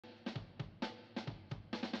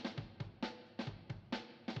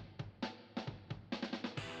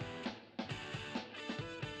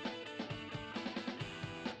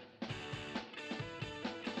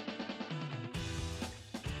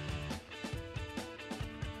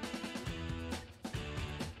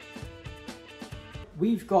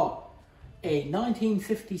we've got a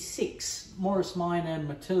 1956 Morris Minor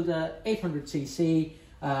Matilda 800cc,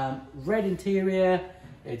 red interior.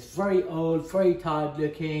 It's very old, very tired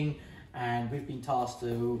looking, and we've been tasked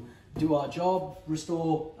to do our job,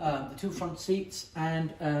 restore the two front seats and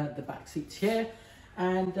the back seats here.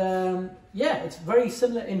 And yeah, it's very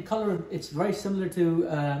similar in color. It's very similar to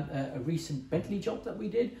a recent Bentley job that we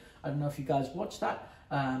did. I don't know if you guys watched that,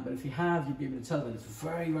 but if you have, you'll be able to tell that it's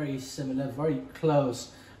very, very similar, very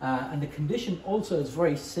close. And the condition also is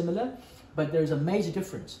very similar, but there's a major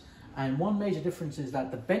difference. And one major difference is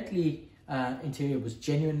that the Bentley interior was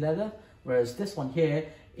genuine leather, whereas this one here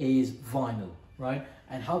is vinyl, right?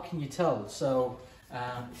 And how can you tell? So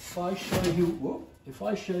if I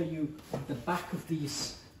show you the back of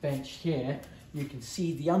this bench here, you can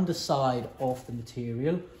see the underside of the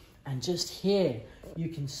material, and just here you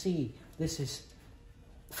can see this is,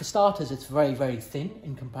 for starters, it's very, very thin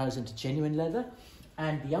in comparison to genuine leather.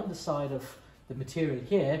 And the underside of the material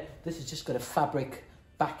here, this has just got a fabric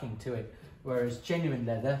backing to it, whereas genuine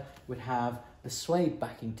leather would have the suede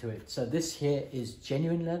backing to it. So this here is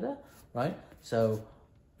genuine leather, right? So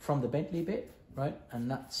from the Bentley bit, right? And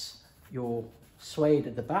that's your suede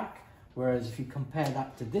at the back. Whereas if you compare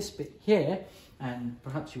that to this bit here, and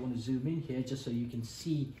perhaps you want to zoom in here just so you can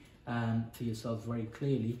see for yourself very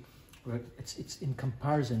clearly, right? It's in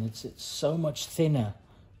comparison, it's so much thinner,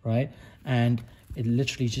 right? And it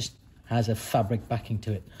literally just has a fabric backing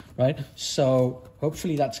to it, right? So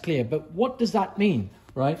hopefully that's clear. But what does that mean,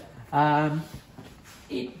 right?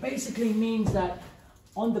 It basically means that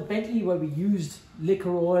on the Bentley, where we used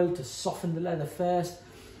liquor oil to soften the leather first,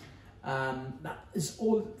 that is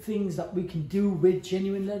all things that we can do with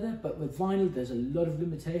genuine leather, but with vinyl, there's a lot of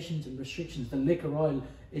limitations and restrictions. The liquor oil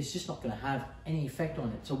is just not going to have any effect on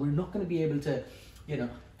it. So we're not going to be able to, you know,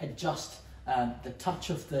 adjust the touch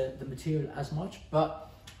of the material as much, but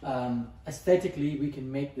aesthetically we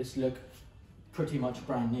can make this look pretty much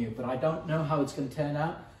brand new. But I don't know how it's going to turn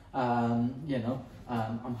out. You know,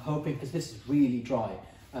 I'm hoping, because this is really dry,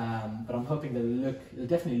 but I'm hoping that it'll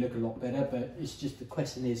definitely look a lot better. But it's just, the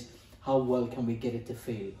question is, how well can we get it to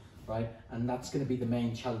feel, right? And that's going to be the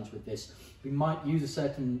main challenge with this. We might use a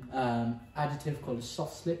certain additive called a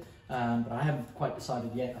soft slip, but I haven't quite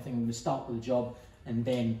decided yet. I think I'm going to start with the job and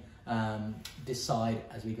then decide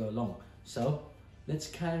as we go along. So let's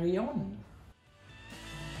carry on.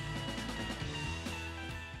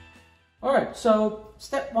 All right, so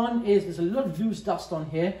step one is, there's a lot of loose dust on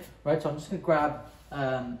here, right? So I'm just going to grab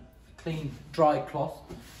a clean, dry cloth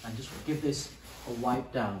and just give this a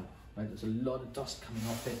wipe down, right? There's a lot of dust coming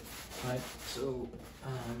off it, right? So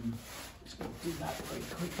just going to do that very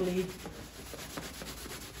quickly.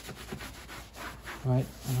 Right,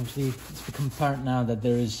 and obviously it's become apparent now that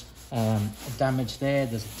there is a damage there.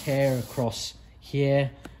 There's a tear across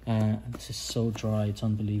here. This is so dry, it's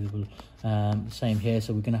unbelievable. Same here,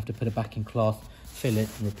 so we're going to have to put a backing cloth, fill it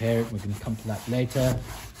and repair it. We're going to come to that later,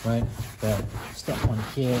 right? But step one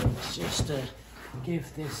here is just to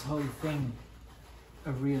give this whole thing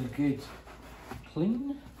a real good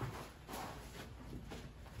clean.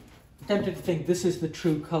 I'm tempted to think this is the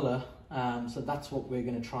true colour, so that's what we're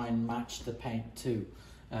going to try and match the paint to,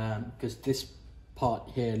 because this part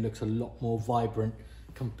here looks a lot more vibrant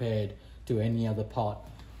compared to any other part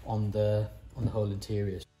on the whole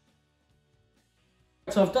interior.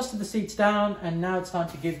 So I've dusted the seats down, and now it's time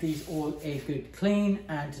to give these all a good clean.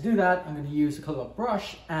 And to do that, I'm going to use a colour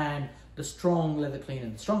brush and the Strong Leather Cleaner.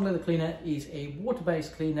 The Strong Leather Cleaner is a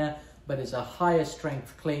water-based cleaner, but it's a higher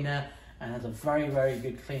strength cleaner and has a very, very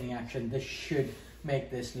good cleaning action. This should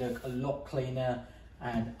make this look a lot cleaner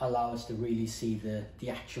and allow us to really see the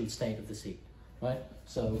actual state of the seat, right?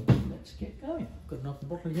 So let's get going. Got an open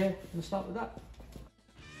bottle here, I'm going to start with that.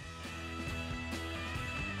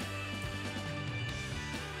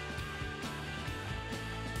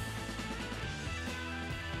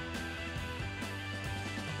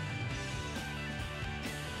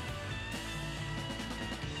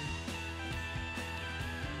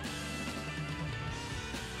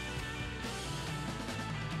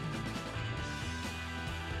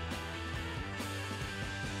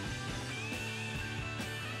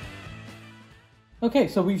 Okay,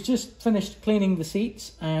 so we've just finished cleaning the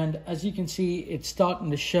seats, and as you can see, it's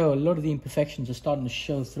starting to show, a lot of the imperfections are starting to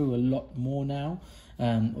show through a lot more now.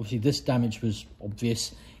 Obviously this damage was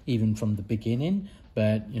obvious even from the beginning,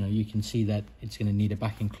 but you know, you can see that it's going to need a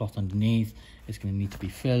backing cloth underneath. It's going to need to be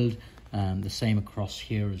filled. The same across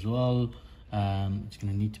here as well. It's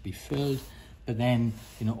going to need to be filled. But then,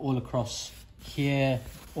 you know, all across here,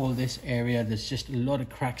 all this area, there's just a lot of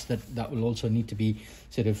cracks that will also need to be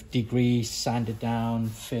sort of degreased, sanded down,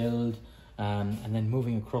 filled. And then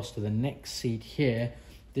moving across to the next seat here,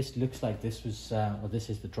 this looks like this was, well, this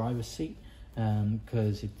is the driver's seat,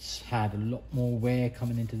 because it's had a lot more wear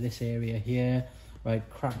coming into this area here, right?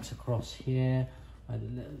 Cracks across here, right?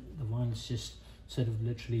 The vinyl's just sort of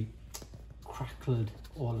literally crackled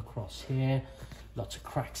all across here. Lots of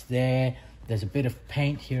cracks there. There's a bit of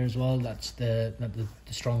paint here as well. That's the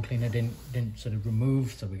strong cleaner didn't sort of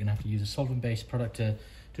remove, so we're gonna have to use a solvent-based product to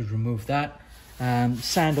remove that.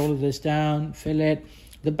 Sand all of this down, fill it.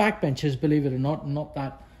 The back benches, believe it or not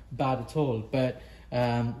that bad at all, but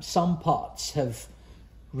some parts have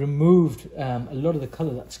removed a lot of the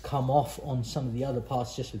color that's come off on some of the other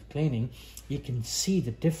parts just with cleaning. You can see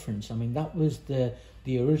the difference. I mean, that was the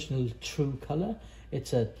original true color.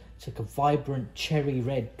 It's like a vibrant cherry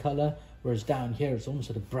red color, whereas down here it's almost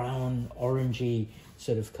sort of brown orangey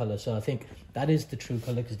sort of color. So I think that is the true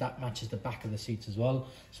color, because that matches the back of the seats as well.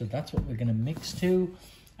 So that's what we're going to mix to,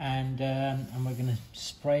 and we're going to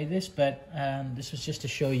spray this. But this was just to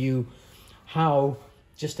show you how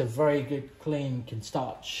just a very good clean can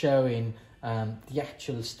start showing the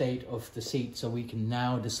actual state of the seat, so we can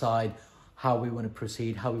now decide how we want to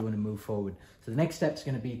proceed, how we want to move forward. So the next step is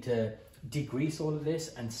going to be to degrease all of this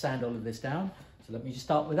and sand all of this down. So let me just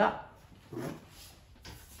start with that.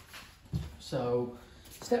 So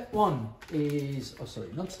step one is, oh sorry,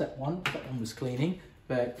 not step one, step one was cleaning,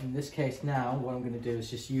 but in this case now what I'm going to do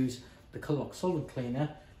is just use the GLD Solvent Cleaner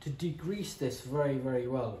to degrease this very, very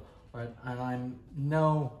well, right? And I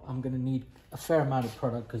know I'm going to need a fair amount of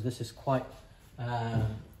product, because this is quite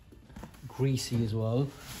greasy as well.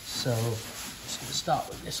 So I'm just going to start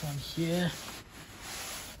with this one here.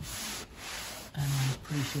 And I'm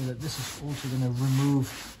pretty sure that this is also going to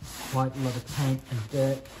remove quite a lot of paint and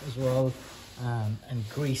dirt as well, and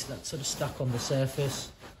grease that's sort of stuck on the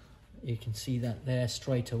surface. You can see that there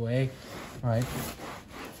straight away, right?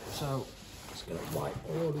 So just going to wipe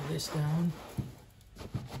all of this down.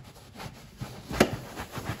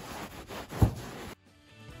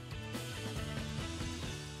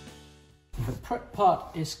 The prep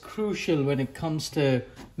part is crucial when it comes to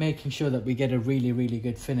making sure that we get a really, really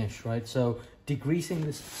good finish, right? So degreasing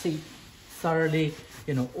the seat thoroughly,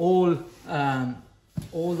 you know, all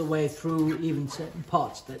the way through, even certain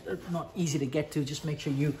parts that are not easy to get to, just make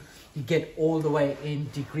sure you get all the way in,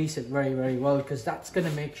 degrease it very, very well, because that's going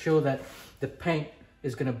to make sure that the paint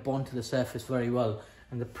is going to bond to the surface very well.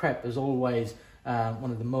 And the prep is always one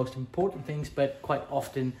of the most important things, but quite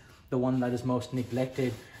often the one that is most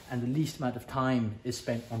neglected, and the least amount of time is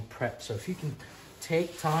spent on prep. So if you can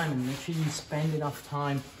take time and make sure you spend enough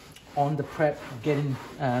time on the prep, getting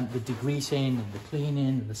the degreasing and the cleaning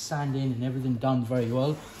and the sanding and everything done very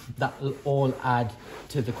well, that will all add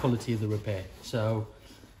to the quality of the repair. So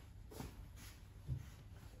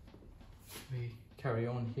we carry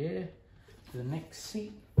on here to the next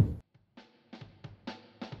seat.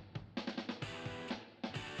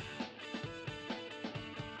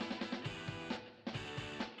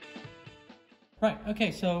 Right,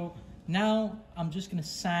 okay, so now I'm just going to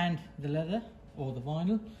sand the leather or the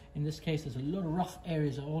vinyl. In this case, there's a lot of rough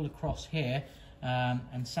areas all across here,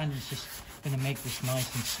 and sanding is just going to make this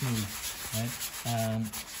nice and smooth, right? I'm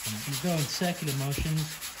going to go in circular motions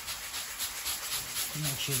to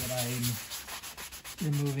make sure that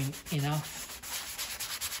I'm removing enough.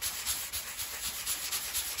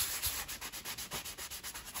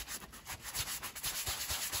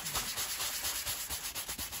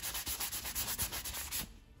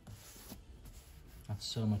 That's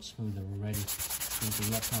so much smoother already.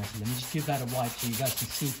 Let me just give that a wipe so you guys can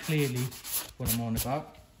see clearly what I'm on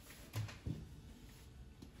about.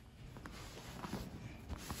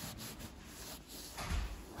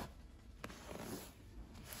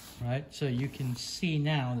 Right, so you can see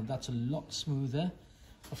now that that's a lot smoother.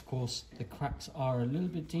 Of course, the cracks are a little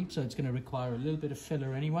bit deep, so it's going to require a little bit of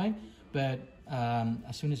filler anyway. But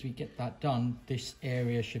as soon as we get that done, this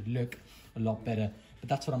area should look a lot better. But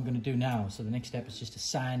that's what I'm going to do now. So the next step is just to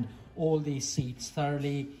sand all these seats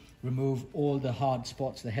thoroughly, remove all the hard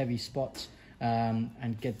spots, the heavy spots,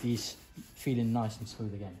 and get these feeling nice and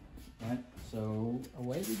smooth again. Right, so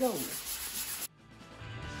away we go.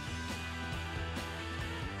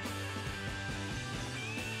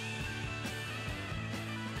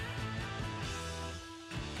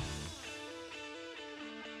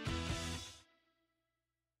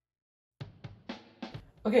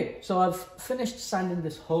 Okay, so I've finished sanding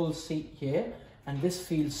this whole seat here, and this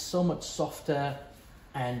feels so much softer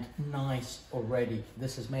and nice already.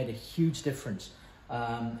 This has made a huge difference.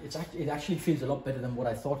 It actually feels a lot better than what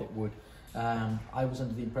I thought it would. I was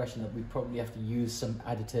under the impression that we'd probably have to use some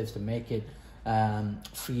additives to make it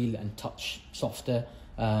feel and touch softer.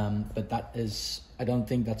 but I don't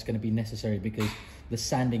think that's going to be necessary because the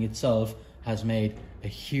sanding itself has made a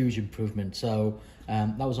huge improvement. So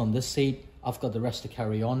that was on this seat. I've got the rest to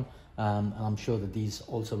carry on, and I'm sure that these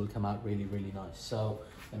also will come out really, really nice. So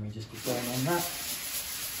let me just get going on that.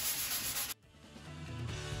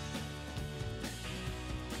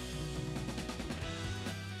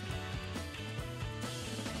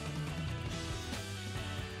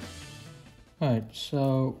 Right,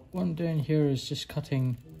 so what I'm doing here is just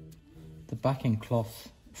cutting the backing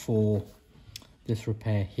cloth for this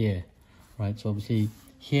repair here. Right, so obviously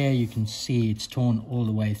here you can see it's torn all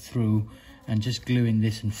the way through, and just gluing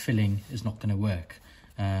this and filling is not going to work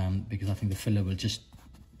because I think the filler will just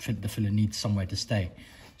the filler needs somewhere to stay.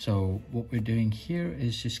 So what we're doing here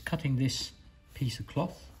is just cutting this piece of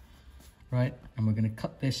cloth, right, and we're going to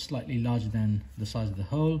cut this slightly larger than the size of the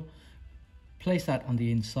hole, place that on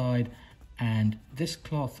the inside, and this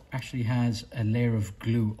cloth actually has a layer of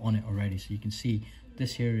glue on it already. So you can see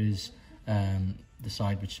this here is the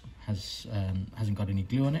side which hasn't got any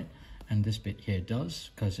glue on it, and this bit here does,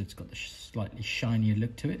 because it's got the slightly shinier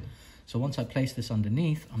look to it. So once I place this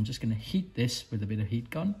underneath, I'm just going to heat this with a bit of heat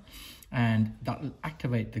gun, and that will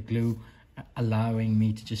activate the glue, allowing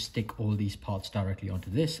me to just stick all these parts directly onto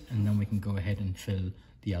this, and then we can go ahead and fill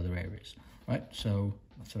the other areas. Right, so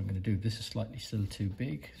that's what I'm going to do. This is slightly still too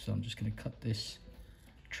big, so I'm just going to cut this,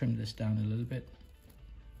 trim this down a little bit.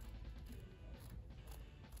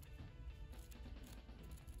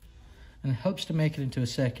 And it helps to make it into a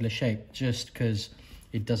circular shape just because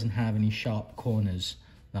it doesn't have any sharp corners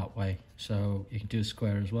that way. So you can do a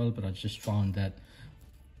square as well, but I just found that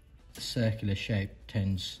the circular shape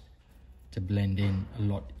tends to blend in a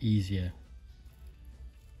lot easier.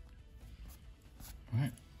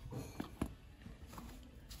 Right.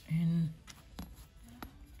 In.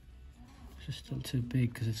 It's just still too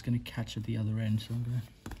big because it's going to catch at the other end, so I'm going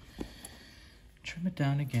to trim it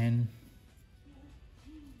down again.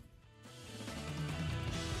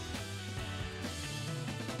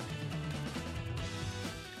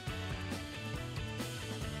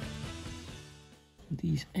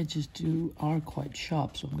 These edges are quite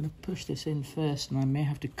sharp, so I'm going to push this in first, and I may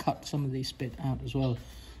have to cut some of these bit out as well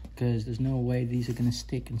because there's no way these are going to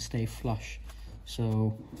stick and stay flush.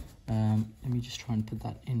 So let me just try and put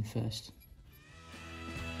that in first.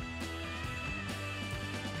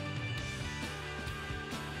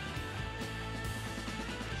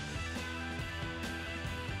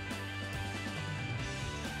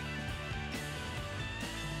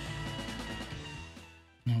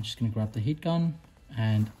 Now I'm just going to grab the heat gun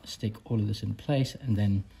and stick all of this in place, and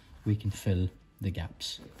then we can fill the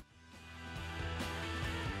gaps.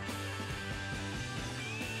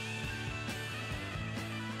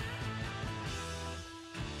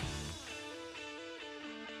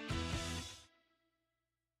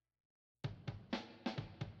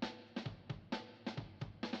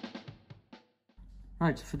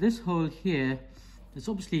 Right, so for this hole here, it's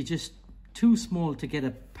obviously just too small to get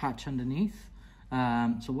a patch underneath.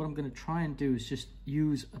 So what I'm going to try and do is just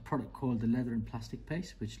use a product called the leather and plastic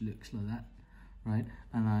paste, which looks like that, right?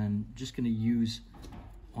 And I'm just going to use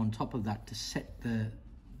on top of that to set the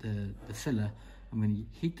filler. I'm going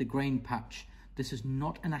to heat the grain patch. This is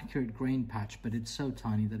not an accurate grain patch, but it's so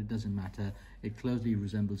tiny that it doesn't matter. It closely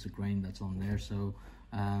resembles the grain that's on there, so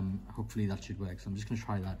hopefully that should work. So I'm just going to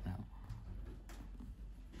try that now.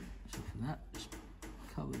 So for that, just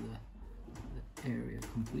cover the area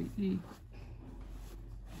completely.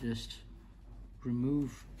 Just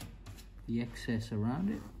remove the excess around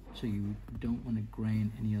it, so you don't want to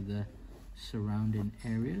grain any of the surrounding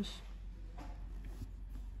areas.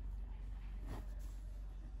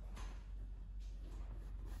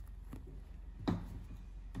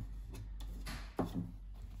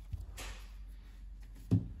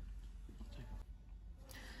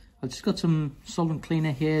 I've just got some solvent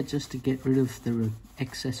cleaner here just to get rid of the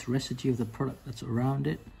excess residue of the product that's around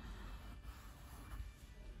it.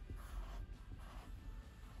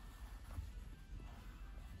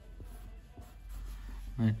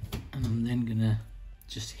 Right, and I'm then gonna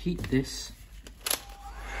just heat this.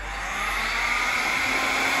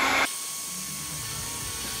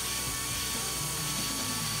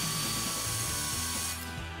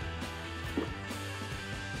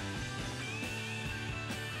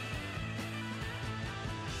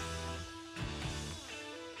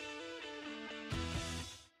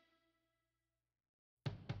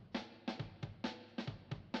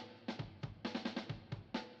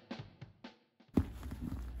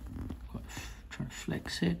 Try to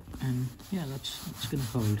flex it, and yeah, that's gonna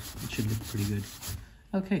hold. It should look pretty good.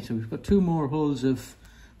 Okay, so we've got two more holes of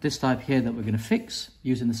this type here that we're gonna fix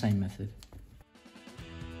using the same method.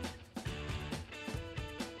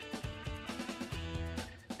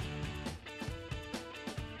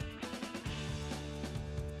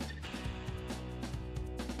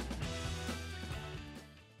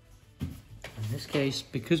 In this case,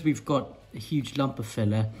 because we've got a huge lump of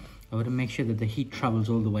filler, I want to make sure that the heat travels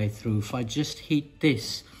all the way through. If I just heat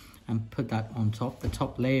this and put that on top, the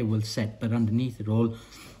top layer will set, but underneath it all,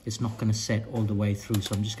 it's not going to set all the way through.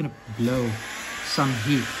 So I'm just going to blow some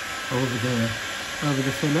heat over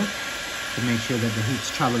the filler to make sure that the heat's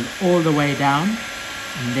traveled all the way down,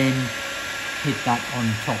 and then hit that on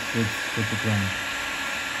top with the ground.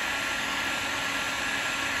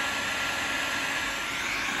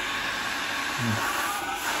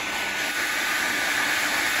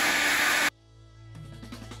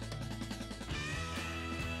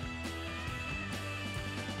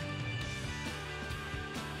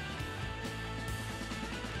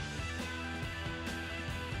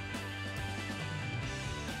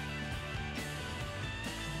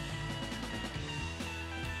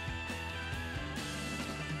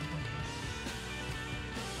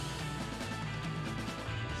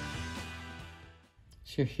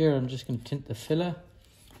 So here I'm just going to tint the filler.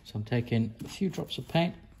 So I'm taking a few drops of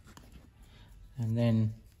paint, and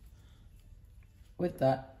then with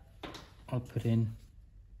that I'll put in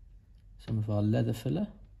some of our leather filler,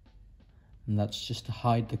 and that's just to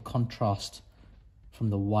hide the contrast from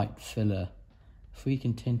the white filler. If we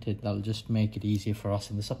can tint it, that'll just make it easier for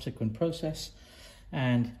us in the subsequent process.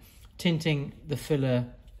 And tinting the filler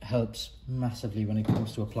helps massively when it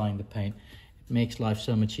comes to applying the paint. It makes life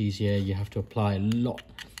so much easier. You have to apply a lot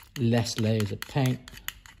less layers of paint,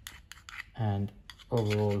 and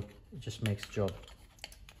overall it just makes the job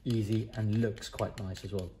easy and looks quite nice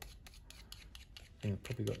as well. I think I've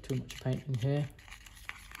probably got too much paint in here.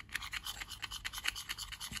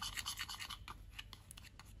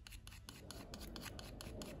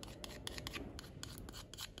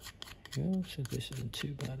 There we go, so this isn't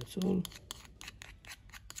too bad at all.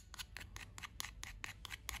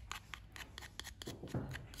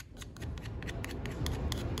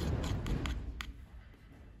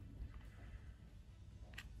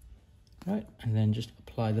 Right, and then just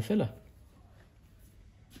apply the filler.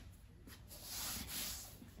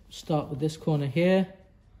 Start with this corner here.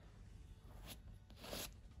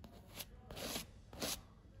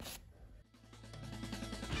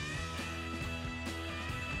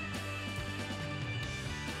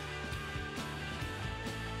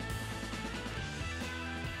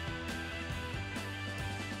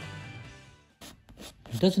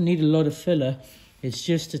 It doesn't need a lot of filler, it's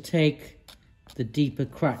just to take the deeper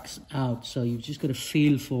cracks out. So you've just got to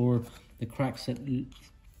feel for the cracks that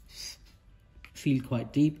feel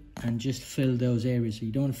quite deep and just fill those areas. So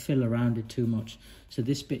you don't want to fill around it too much. So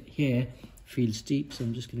this bit here feels deep, so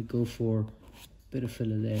I'm just going to go for a bit of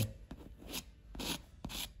filler there.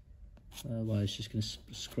 Otherwise, just going to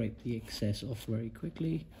scrape the excess off very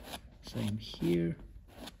quickly. Same here.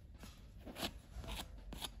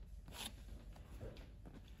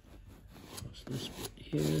 Across this bit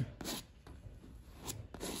here.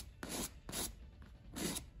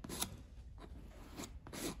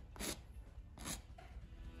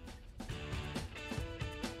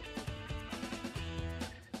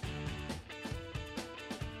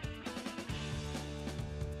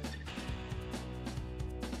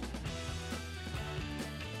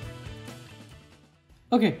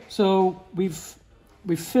 Okay, so we've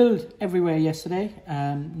filled everywhere yesterday.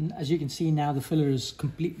 As you can see now, the filler is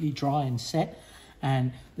completely dry and set.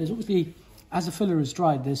 And there's obviously, as the filler is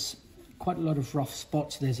dried, there's quite a lot of rough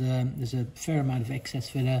spots. There's a fair amount of excess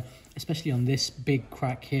filler, especially on this big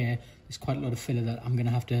crack here. There's quite a lot of filler that I'm going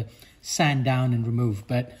to have to sand down and remove.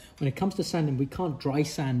 But when it comes to sanding, we can't dry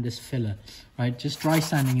sand this filler, right? Just dry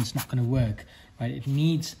sanding is not going to work, right? It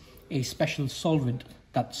needs a special solvent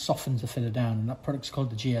that softens the filler down, and that product's called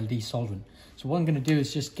the GLD Solvent. So what I'm going to do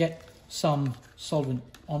is just get some solvent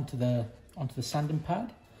onto the sanding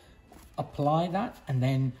pad, apply that, and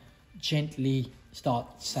then gently start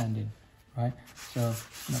sanding, right? So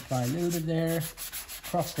I'm going to apply a little bit there,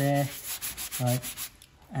 across there, right?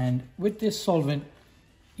 And with this solvent,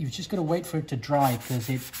 you've just got to wait for it to dry because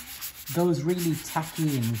it goes really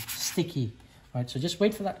tacky and sticky, right? So just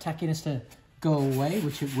wait for that tackiness to go away,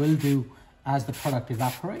 which it will do as the product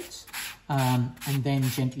evaporates, and then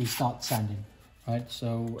gently start sanding, right?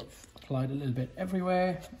 So I've applied a little bit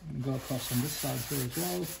everywhere. Go across on this side here as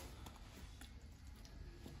well.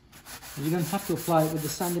 You don't have to apply it with the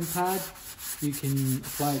sanding pad. You can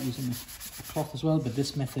apply it using a cloth as well, but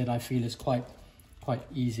this method I feel is quite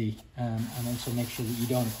easy, and also make sure that you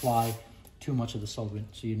don't apply too much of the solvent,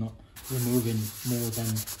 so you're not removing more than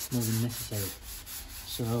necessary.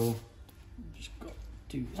 So just got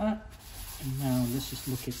to do that. And now let's just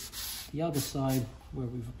look at the other side where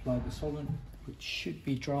we've applied the solvent, which should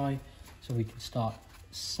be dry, so we can start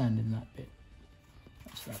sanding that bit.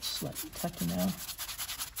 So that's slightly tacky now.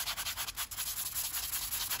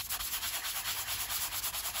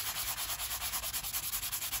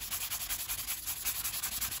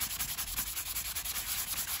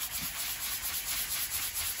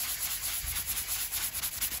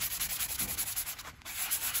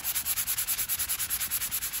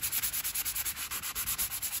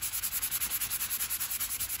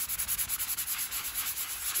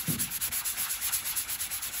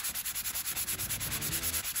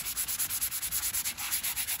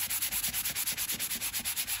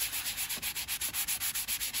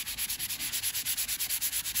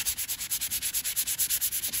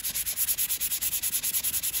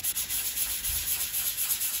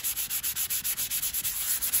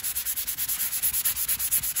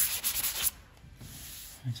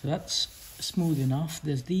 So that's smooth enough.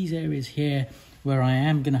 There's these areas here where I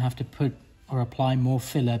am going to have to put or apply more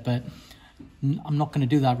filler, but I'm not going to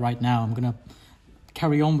do that right now. I'm going to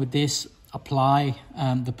carry on with this, apply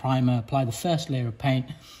the primer, apply the first layer of paint,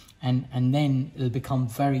 and then it'll become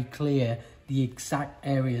very clear the exact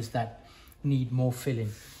areas that need more filling.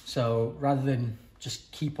 So rather than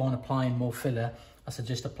just keep on applying more filler, I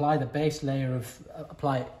suggest apply the base layer of,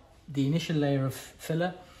 apply the initial layer of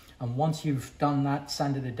filler, and once you've done that,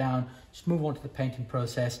 sanded it down, just move on to the painting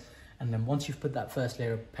process. And then once you've put that first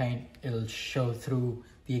layer of paint, it'll show through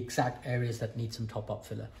the exact areas that need some top-up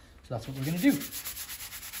filler. So that's what we're going to do.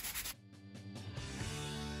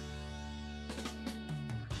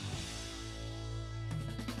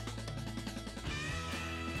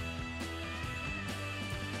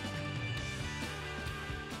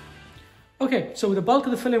 Okay, so with the bulk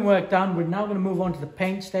of the filling work done, we're now going to move on to the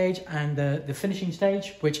paint stage and the finishing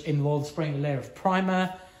stage, which involves spraying a layer of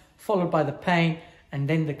primer, followed by the paint, and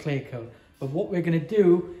then the clear coat. But what we're going to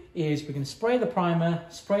do is we're going to spray the primer,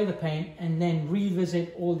 spray the paint, and then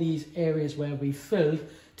revisit all these areas where we filled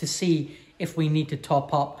to see if we need to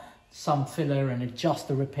top up some filler and adjust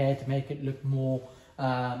the repair to make it look more,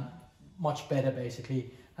 much better basically,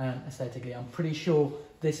 aesthetically. I'm pretty sure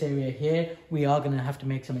this area here, we are going to have to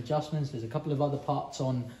make some adjustments. There's a couple of other parts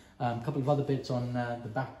on, a couple of other bits on the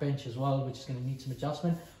back bench as well, which is going to need some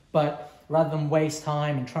adjustment. But rather than waste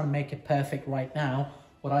time and trying to make it perfect right now,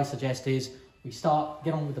 what I suggest is we start,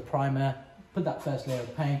 get on with the primer, put that first layer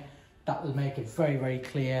of paint. That will make it very, very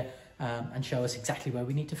clear and show us exactly where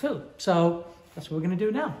we need to fill. So that's what we're going to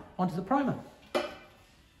do now. Onto the primer.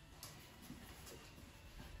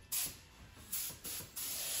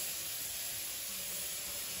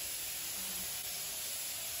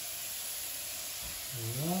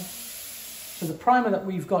 So the primer that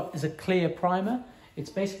we've got is a clear primer.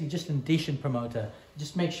 It's basically just an adhesion promoter.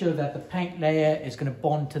 Just make sure that the paint layer is going to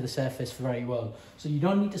bond to the surface very well. So you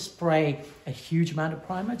don't need to spray a huge amount of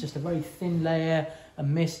primer, just a very thin layer, a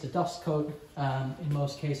mist, a dust coat, in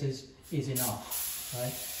most cases is enough,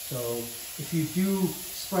 right? So if you do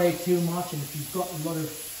spray too much and if you've got a lot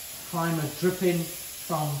of primer dripping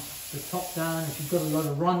from the top down, if you've got a lot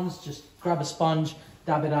of runs, just grab a sponge,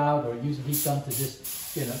 dab it out, or use a heat gun to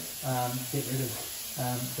just, you know, get rid of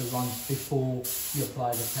the runs before you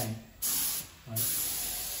apply the paint. Right?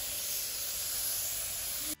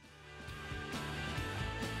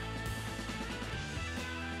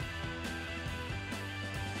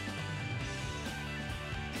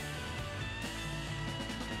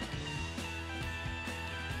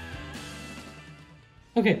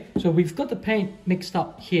 Okay, so we've got the paint mixed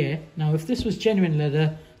up here. Now, if this was genuine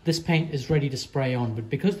leather, this paint is ready to spray on, but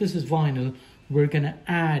because this is vinyl, we're going to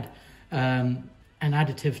add an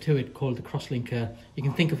additive to it called the Crosslinker. You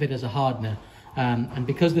can think of it as a hardener, and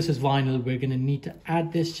because this is vinyl, we're going to need to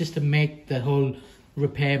add this just to make the whole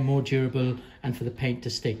repair more durable and for the paint to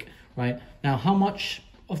stick. Right now, how much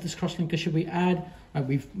of this Crosslinker should we add? Right,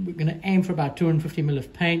 we're going to aim for about 250 ml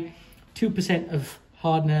of paint, 2% of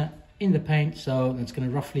hardener in the paint, so that's going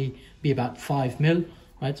to roughly be about 5 ml.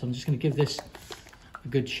 Right, so I'm just going to give this a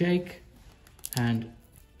good shake and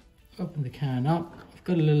open the can up. I've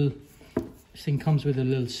got a little, this thing comes with a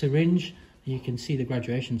little syringe. You can see the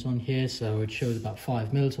graduations on here, so it shows about 5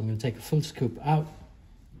 ml. So I'm going to take a full scoop out,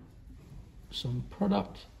 some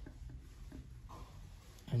product,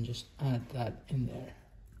 and just add that in there.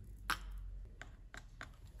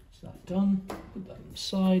 So that's done. Put that on the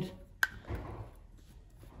side.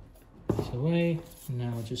 This away.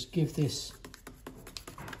 Now just give this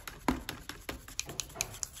a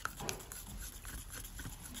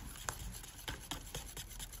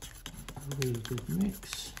really good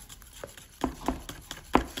mix.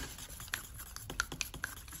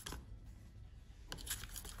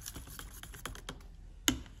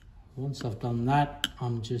 Once I've done that,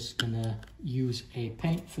 I'm just gonna use a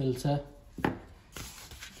paint filter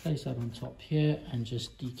place that on top here and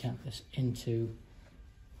just decant this into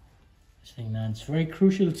this thing now. It's very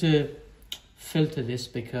crucial to filter this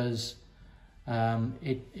because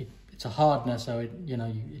it's a hardener, so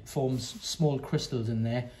it forms small crystals in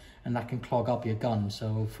there, and that can clog up your gun.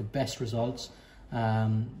 So for best results,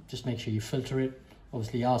 just make sure you filter it.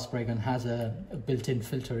 Obviously our spray gun has a built-in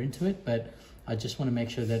filter into it, but I just want to make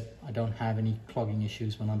sure that I don't have any clogging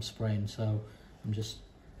issues when I'm spraying, so I'm just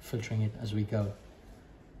filtering it as we go.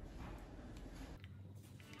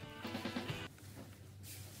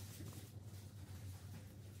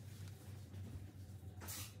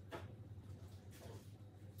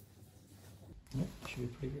 Should be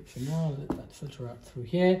pretty good for now. Let that filter out through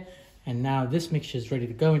here, and now this mixture is ready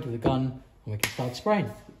to go into the gun and we can start spraying.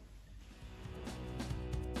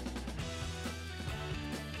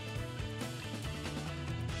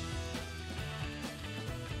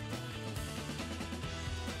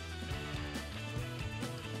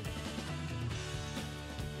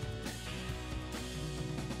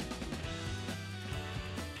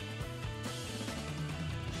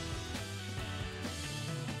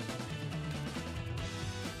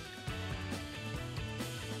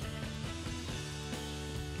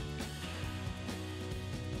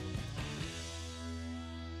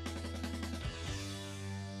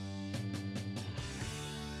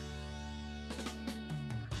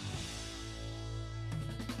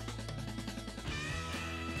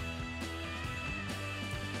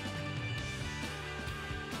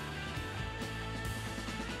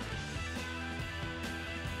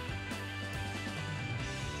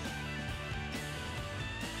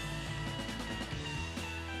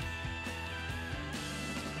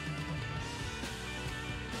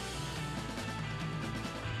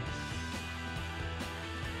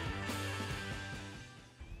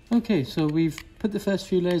 Okay, so we've put the first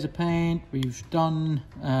few layers of paint. We've done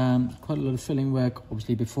quite a lot of filling work,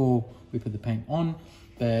 obviously, before we put the paint on,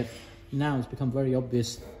 but now it's become very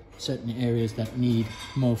obvious certain areas that need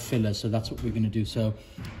more filler, so that's what we're going to do. So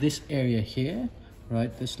this area here,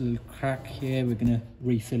 right, this little crack here, we're going to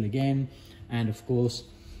refill again, and of course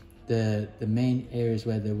the main areas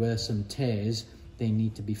where there were some tears, they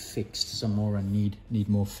need to be fixed some more and need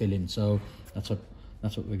more filling. So that's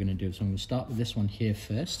what we're going to do. So I'm going to start with this one here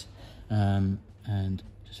first, and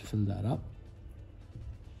just fill that up.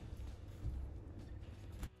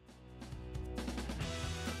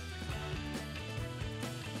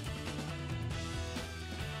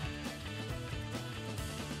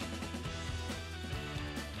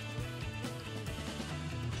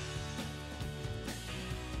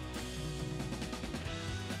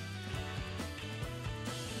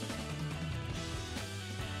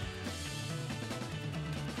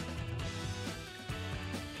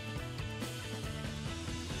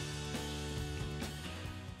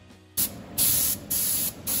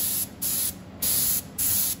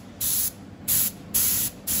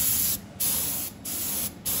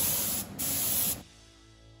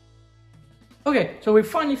 Okay, so we've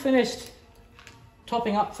finally finished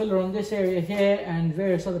topping up filler on this area here and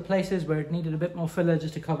various other places where it needed a bit more filler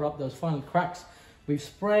just to cover up those final cracks. We've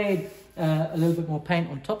sprayed a little bit more paint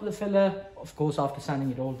on top of the filler, of course after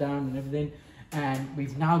sanding it all down and everything, and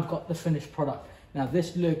we've now got the finished product. Now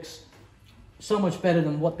this looks so much better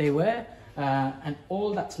than what they were, and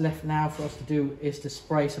all that's left now for us to do is to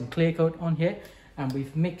spray some clear coat on here, and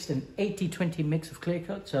we've mixed an 80-20 mix of clear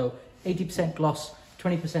coat, so 80% gloss,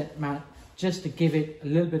 20% matte, just to give it a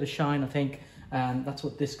little bit of shine. I think that's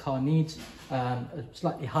what this car needs, a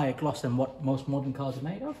slightly higher gloss than what most modern cars are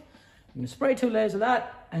made of. I'm going to spray 2 layers of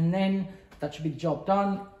that, and then that should be the job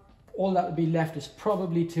done. All that would be left is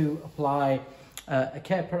probably to apply a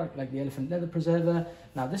care product like the Elephant Leather Preserver.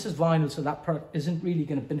 Now this is vinyl, so that product isn't really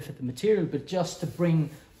going to benefit the material, but just to bring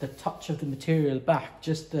the touch of the material back,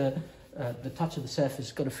 just the touch of the surface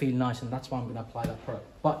has got to feel nice, and that's why I'm going to apply that product.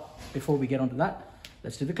 But before we get onto that,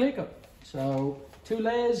 let's do the clear coat. So 2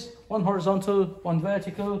 layers, 1 horizontal, 1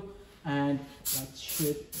 vertical, and that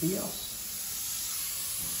should be us.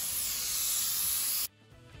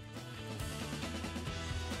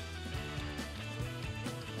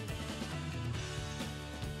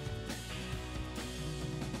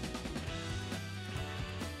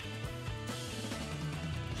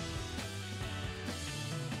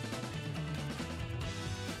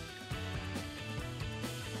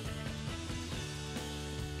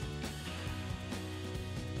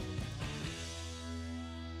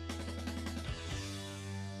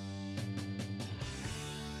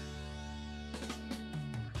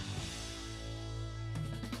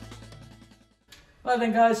 Well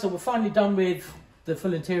then guys, so we're finally done with the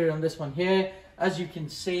full interior on this one here. As you can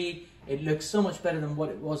see, It looks so much better than what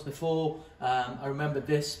it was before. I remember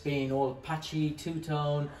this being all patchy,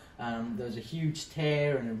 two-tone. There was a huge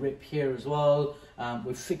tear and a rip here as well.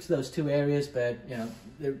 We've fixed those two areas, but you know,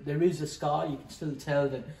 there is a scar. You can still tell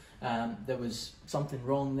that there was something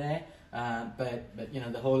wrong there. But you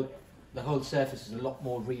know, the whole surface is a lot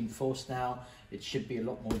more reinforced now. It should be a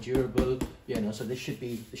lot more durable, you know, so this should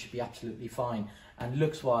be absolutely fine. And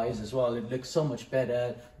looks wise as well, it looks so much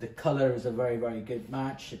better. The color is a very, very good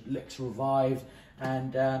match. It looks revived,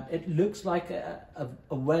 and it looks like a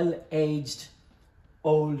well-aged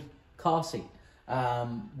old car seat,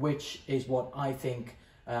 which is what I think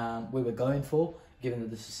we were going for, given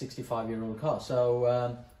that this is a 65-year-old car.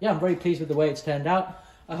 So yeah, I'm very pleased with the way it's turned out.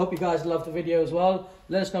 I hope you guys loved the video as well.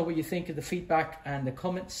 Let us know what you think of the feedback and the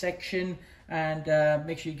comment section, and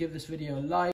make sure you give this video a like.